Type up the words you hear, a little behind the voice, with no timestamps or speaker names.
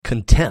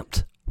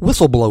contempt,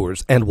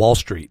 whistleblowers, and Wall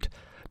Street.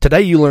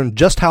 Today you learn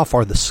just how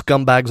far the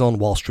scumbags on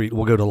Wall Street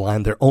will go to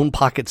line their own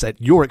pockets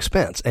at your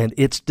expense, and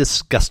it's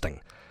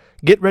disgusting.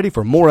 Get ready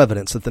for more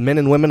evidence that the men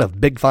and women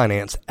of big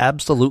finance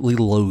absolutely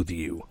loathe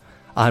you.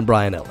 I'm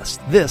Brian Ellis.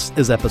 This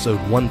is episode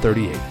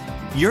 138.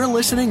 You're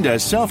listening to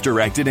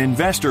Self-Directed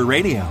Investor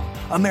Radio,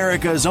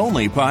 America's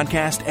only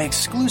podcast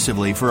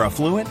exclusively for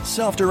affluent,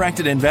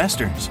 self-directed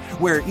investors,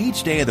 where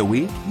each day of the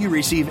week you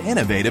receive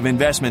innovative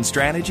investment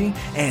strategy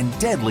and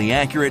deadly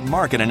accurate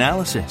market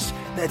analysis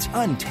that's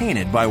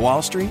untainted by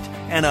Wall Street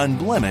and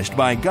unblemished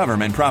by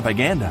government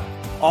propaganda,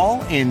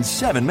 all in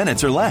 7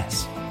 minutes or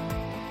less.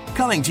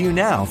 Coming to you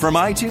now from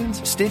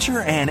iTunes,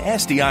 Stitcher, and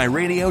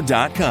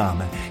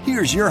SDIRadio.com,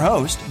 here's your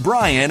host,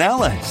 Brian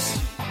Ellis.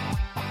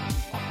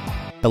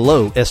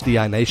 Hello,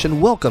 SDI Nation.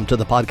 Welcome to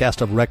the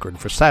podcast of record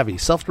for savvy,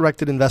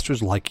 self-directed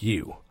investors like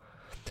you.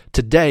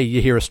 Today,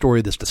 you hear a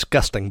story that's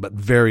disgusting but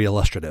very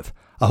illustrative.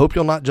 I hope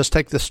you'll not just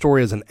take this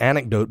story as an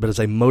anecdote, but as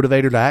a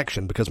motivator to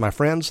action, because, my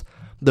friends,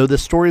 though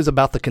this story is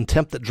about the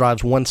contempt that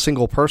drives one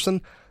single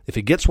person, if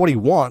he gets what he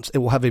wants, it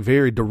will have a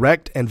very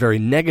direct and very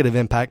negative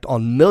impact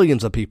on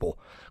millions of people.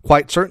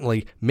 Quite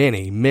certainly,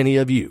 many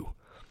of you.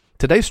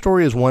 Today's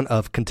story is one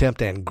of contempt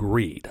and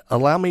greed.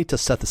 Allow me to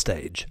set the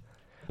stage.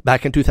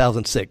 Back in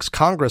 2006,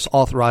 Congress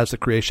authorized the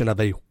creation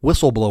of a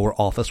whistleblower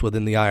office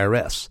within the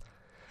IRS.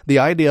 The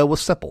idea was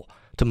simple,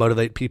 to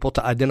motivate people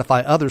to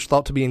identify others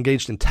thought to be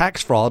engaged in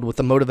tax fraud with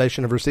the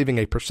motivation of receiving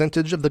a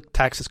percentage of the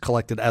taxes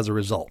collected as a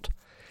result.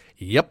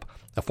 Yep,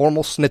 a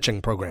formal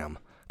snitching program.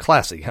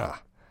 Classy, huh?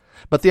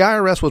 But the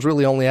IRS was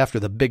really only after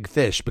the big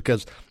fish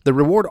because the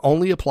reward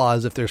only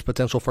applies if there's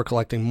potential for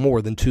collecting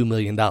more than $2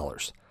 million.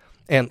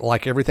 And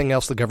like everything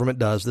else the government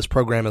does, this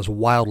program is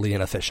wildly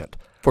inefficient.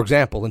 For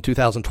example, in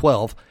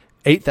 2012,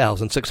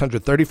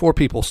 8,634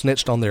 people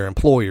snitched on their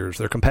employers,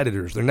 their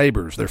competitors, their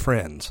neighbors, their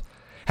friends.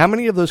 How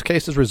many of those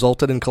cases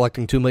resulted in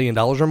collecting $2 million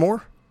or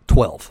more?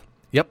 12.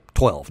 Yep,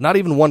 12. Not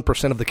even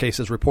 1% of the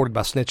cases reported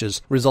by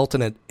snitches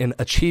resulted in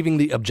achieving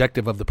the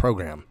objective of the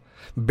program.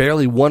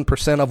 Barely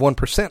 1% of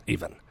 1%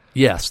 even.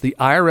 Yes, the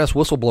IRS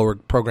whistleblower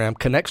program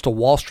connects to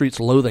Wall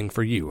Street's loathing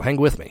for you. Hang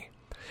with me.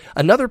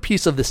 Another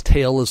piece of this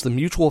tale is the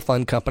mutual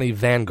fund company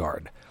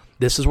Vanguard.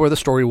 This is where the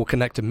story will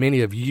connect to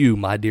many of you,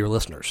 my dear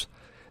listeners.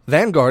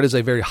 Vanguard is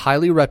a very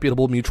highly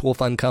reputable mutual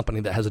fund company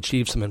that has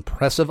achieved some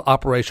impressive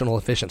operational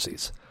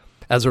efficiencies.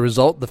 As a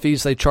result, the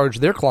fees they charge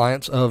their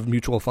clients of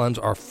mutual funds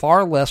are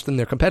far less than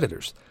their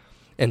competitors.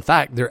 In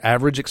fact, their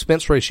average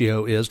expense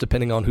ratio is,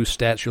 depending on whose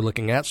stats you're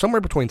looking at,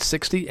 somewhere between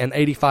 60 and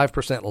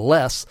 85%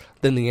 less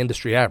than the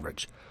industry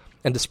average.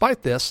 And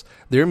despite this,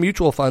 their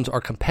mutual funds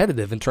are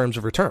competitive in terms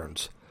of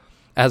returns.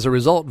 As a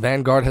result,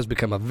 Vanguard has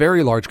become a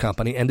very large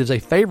company and is a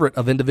favorite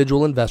of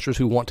individual investors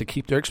who want to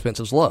keep their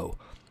expenses low.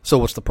 So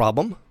what's the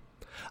problem?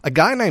 A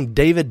guy named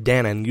David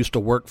Dannon used to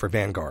work for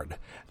Vanguard.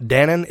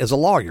 Dannon is a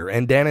lawyer,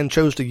 and Dannon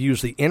chose to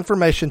use the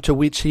information to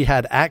which he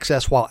had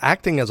access while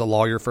acting as a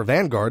lawyer for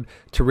Vanguard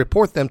to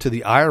report them to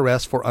the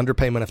IRS for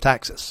underpayment of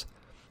taxes.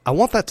 I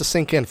want that to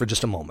sink in for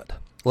just a moment.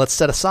 Let's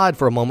set aside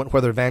for a moment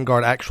whether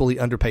Vanguard actually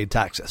underpaid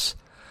taxes.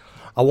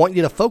 I want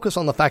you to focus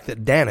on the fact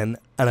that Dannon,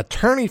 an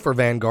attorney for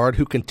Vanguard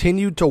who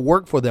continued to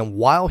work for them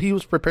while he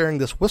was preparing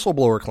this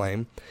whistleblower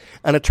claim,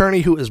 an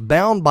attorney who is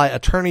bound by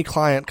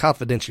attorney-client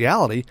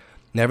confidentiality,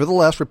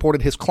 nevertheless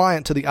reported his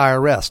client to the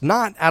IRS,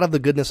 not out of the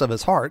goodness of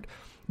his heart,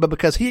 but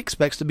because he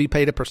expects to be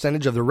paid a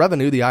percentage of the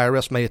revenue the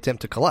IRS may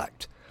attempt to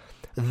collect.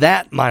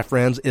 That, my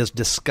friends, is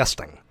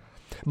disgusting.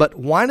 But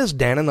why does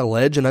Dannon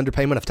allege an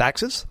underpayment of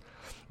taxes?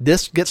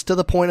 This gets to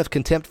the point of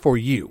contempt for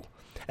you.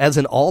 As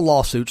in all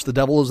lawsuits, the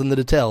devil is in the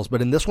details,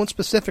 but in this one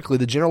specifically,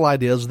 the general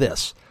idea is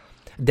this.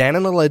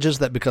 Dannon alleges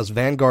that because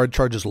Vanguard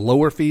charges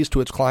lower fees to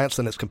its clients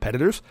than its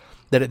competitors,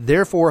 that it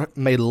therefore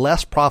made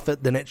less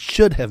profit than it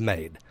should have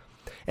made.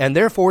 And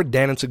therefore,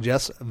 Dannon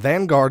suggests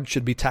Vanguard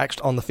should be taxed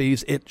on the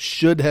fees it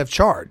should have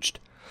charged.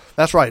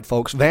 That's right,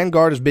 folks.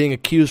 Vanguard is being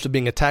accused of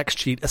being a tax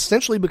cheat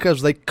essentially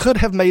because they could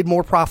have made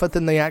more profit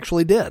than they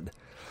actually did.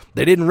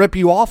 They didn't rip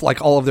you off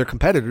like all of their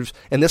competitors,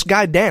 and this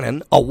guy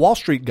Dannon, a Wall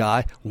Street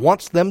guy,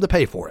 wants them to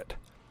pay for it.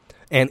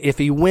 And if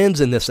he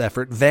wins in this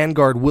effort,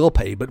 Vanguard will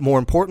pay, but more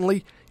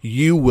importantly,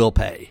 you will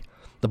pay.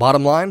 The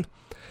bottom line,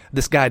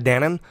 this guy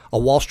Dannon, a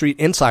Wall Street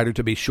insider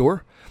to be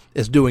sure,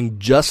 is doing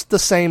just the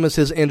same as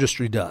his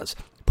industry does,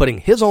 putting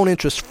his own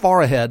interests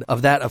far ahead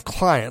of that of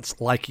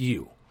clients like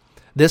you.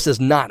 This is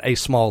not a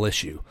small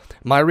issue.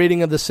 My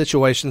reading of this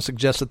situation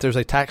suggests that there's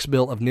a tax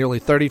bill of nearly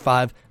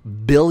 $35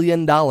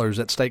 billion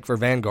at stake for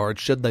Vanguard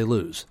should they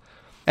lose.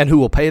 And who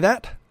will pay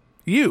that?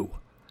 You.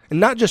 And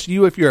not just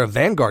you if you're a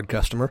Vanguard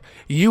customer,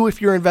 you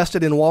if you're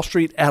invested in Wall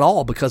Street at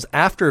all, because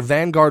after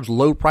Vanguard's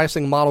low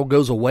pricing model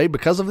goes away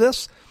because of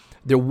this,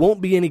 there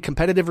won't be any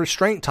competitive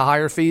restraint to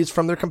higher fees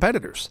from their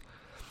competitors.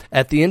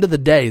 At the end of the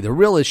day, the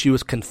real issue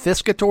is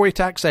confiscatory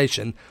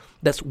taxation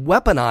that's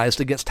weaponized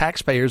against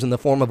taxpayers in the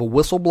form of a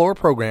whistleblower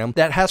program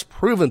that has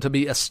proven to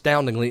be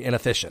astoundingly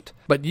inefficient.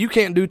 But you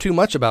can't do too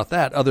much about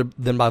that other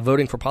than by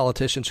voting for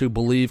politicians who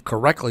believe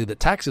correctly that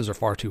taxes are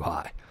far too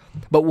high.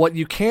 But what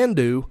you can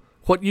do,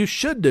 What you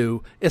should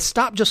do is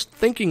stop just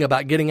thinking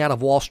about getting out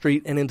of Wall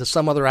Street and into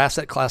some other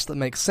asset class that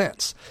makes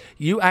sense.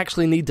 You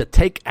actually need to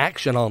take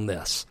action on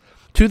this.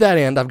 To that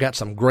end, I've got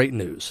some great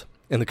news.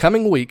 In the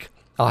coming week,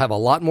 I'll have a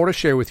lot more to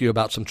share with you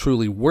about some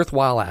truly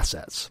worthwhile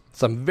assets.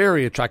 Some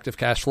very attractive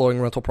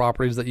cash-flowing rental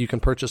properties that you can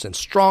purchase in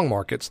strong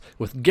markets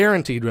with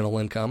guaranteed rental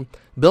income,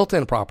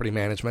 built-in property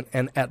management,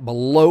 and at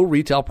below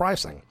retail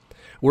pricing.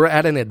 We're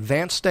at an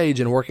advanced stage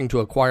in working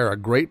to acquire a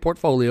great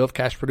portfolio of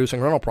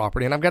cash-producing rental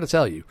property, and I've got to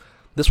tell you,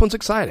 this one's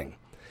exciting.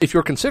 If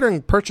you're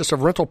considering purchase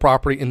of rental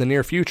property in the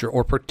near future,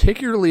 or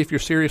particularly if you're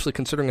seriously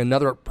considering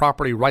another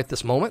property right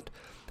this moment,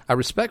 I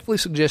respectfully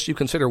suggest you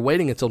consider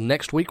waiting until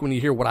next week when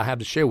you hear what I have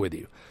to share with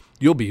you.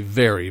 You'll be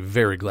very,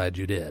 very glad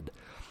you did.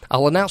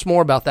 I'll announce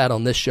more about that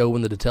on this show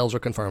when the details are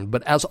confirmed,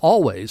 but as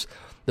always,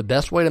 the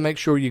best way to make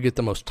sure you get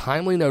the most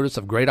timely notice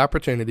of great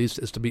opportunities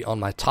is to be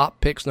on my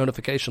Top Picks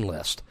notification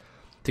list.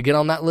 To get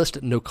on that list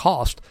at no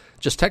cost,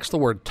 just text the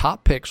word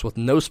Top Picks with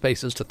no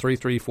spaces to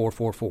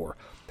 33444.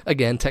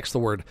 Again, text the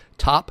word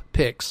Top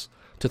Picks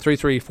to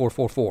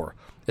 33444.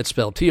 It's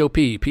spelled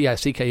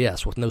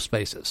TOPPICKS with no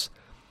spaces.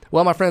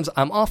 Well, my friends,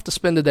 I'm off to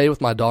spend a day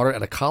with my daughter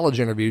at a college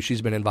interview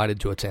she's been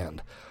invited to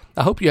attend.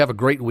 I hope you have a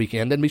great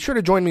weekend, and be sure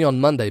to join me on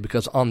Monday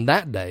because on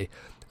that day,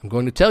 I'm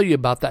going to tell you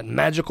about that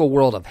magical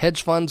world of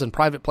hedge funds and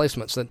private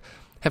placements that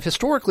have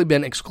historically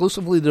been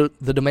exclusively the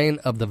domain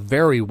of the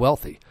very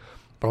wealthy.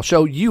 But I'll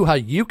show you how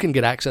you can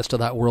get access to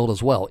that world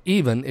as well,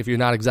 even if you're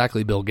not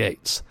exactly Bill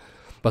Gates.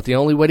 But the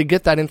only way to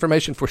get that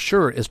information for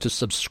sure is to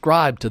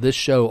subscribe to this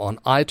show on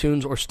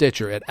iTunes or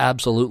Stitcher at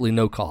absolutely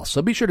no cost.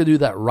 So be sure to do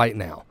that right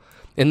now.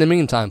 In the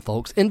meantime,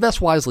 folks, invest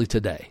wisely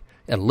today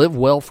and live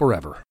well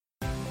forever.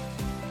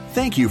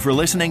 Thank you for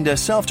listening to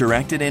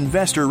Self-Directed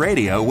Investor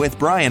Radio with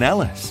Brian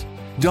Ellis.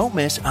 Don't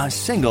miss a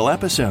single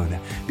episode.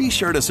 Be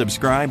sure to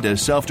subscribe to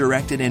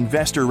Self-Directed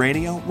Investor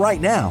Radio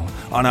right now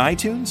on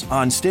iTunes,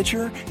 on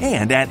Stitcher,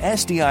 and at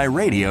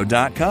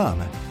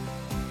SDIRadio.com.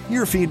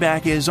 Your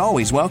feedback is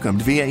always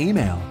welcomed via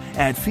email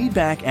at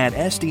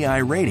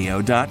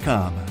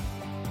feedback@SDIRadio.com.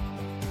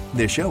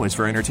 This show is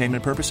for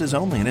entertainment purposes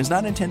only and is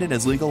not intended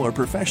as legal or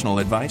professional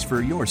advice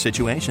for your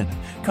situation.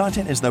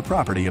 Content is the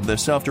property of the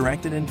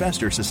Self-Directed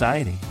Investor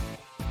Society.